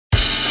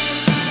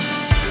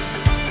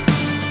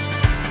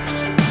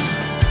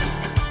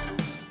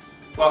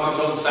Welcome to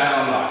Horton Seat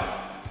Online.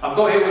 I've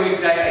got here with me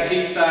today a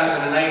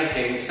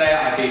 2018 Seat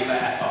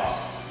Ibiza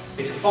FR.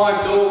 It's a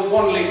 5-door,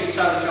 1 litre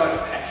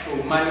turbocharged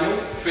petrol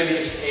manual,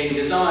 finished in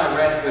desire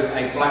red with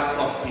a black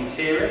cloth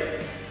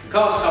interior. The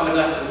car's covered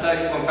less than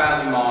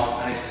 31,000 miles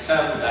and is for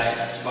sale today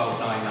at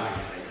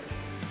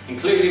 $12,990.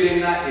 Included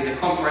in that is a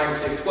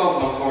comprehensive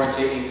 12-month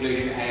warranty,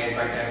 including a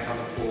breakdown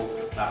cover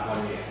for that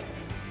 1 year.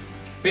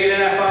 Being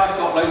an FR, it's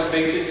got loads of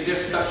features, but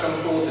just to touch on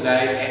 4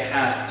 today, it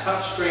has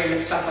touchscreen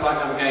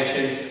satellite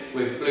navigation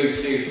with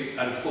Bluetooth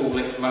and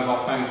full-link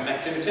mobile phone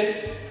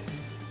connectivity,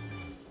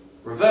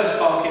 reverse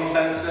parking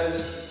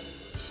sensors,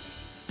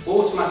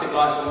 automatic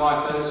lights and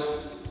wipers,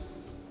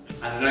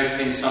 and an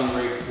opening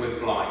sunroof with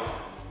blind.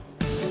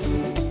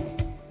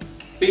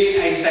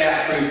 Being a Seat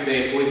approved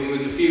vehicle, even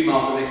with the few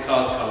miles that this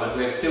car's covered,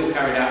 we have still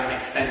carried out an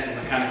extensive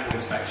mechanical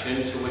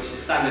inspection to which the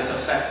standards are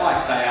set by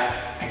Seat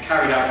and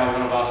carried out by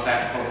one of our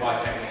Seat qualified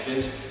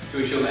technicians to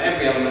ensure that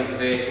every element of the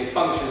vehicle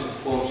functions and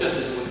performs just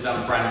as it would have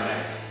done brand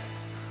new.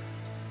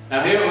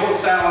 Now here at Horton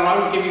Seat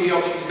Online, we give you the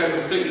option to go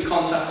completely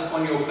contactless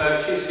on your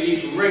purchase, so you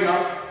can ring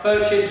up,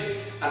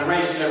 purchase and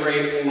arrange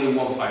delivery all in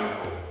one phone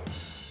call.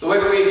 The way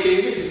that we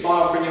achieve this is by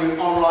offering you an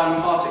online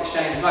part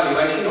exchange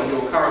valuation of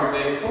your current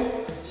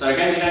vehicle. So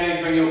again, you don't need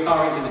to bring your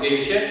car into the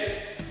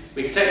dealership.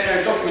 We can take care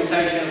of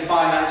documentation and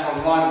finance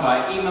online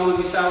via email with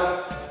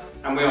yourself,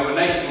 and we offer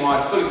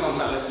nationwide fully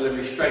contactless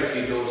delivery straight to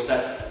your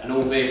doorstep, and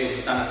all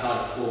vehicles are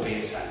sanitised before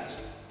being sent.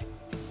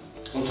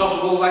 On top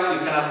of all that, you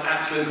can have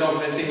absolute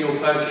confidence in your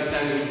purchase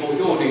knowing that you bought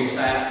your new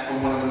Seat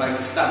from one of the most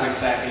established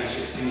Seat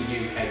dealerships in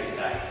the UK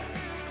today.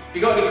 If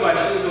you've got any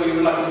questions or you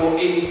would like a more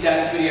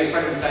in-depth video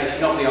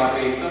presentation of the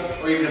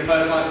Ibiza, or even a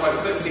personalised quote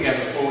put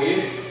together for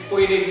you, all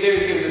you need to do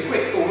is give us a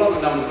quick call on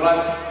the number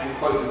below and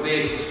quote the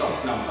vehicle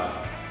stock number.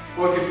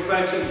 Or if you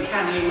prefer to, you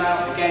can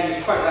email, again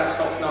just quote that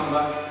stock number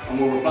and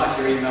we'll reply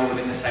to your email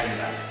within the same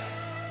day.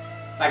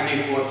 Thank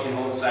you for watching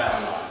Horton Seat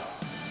Online.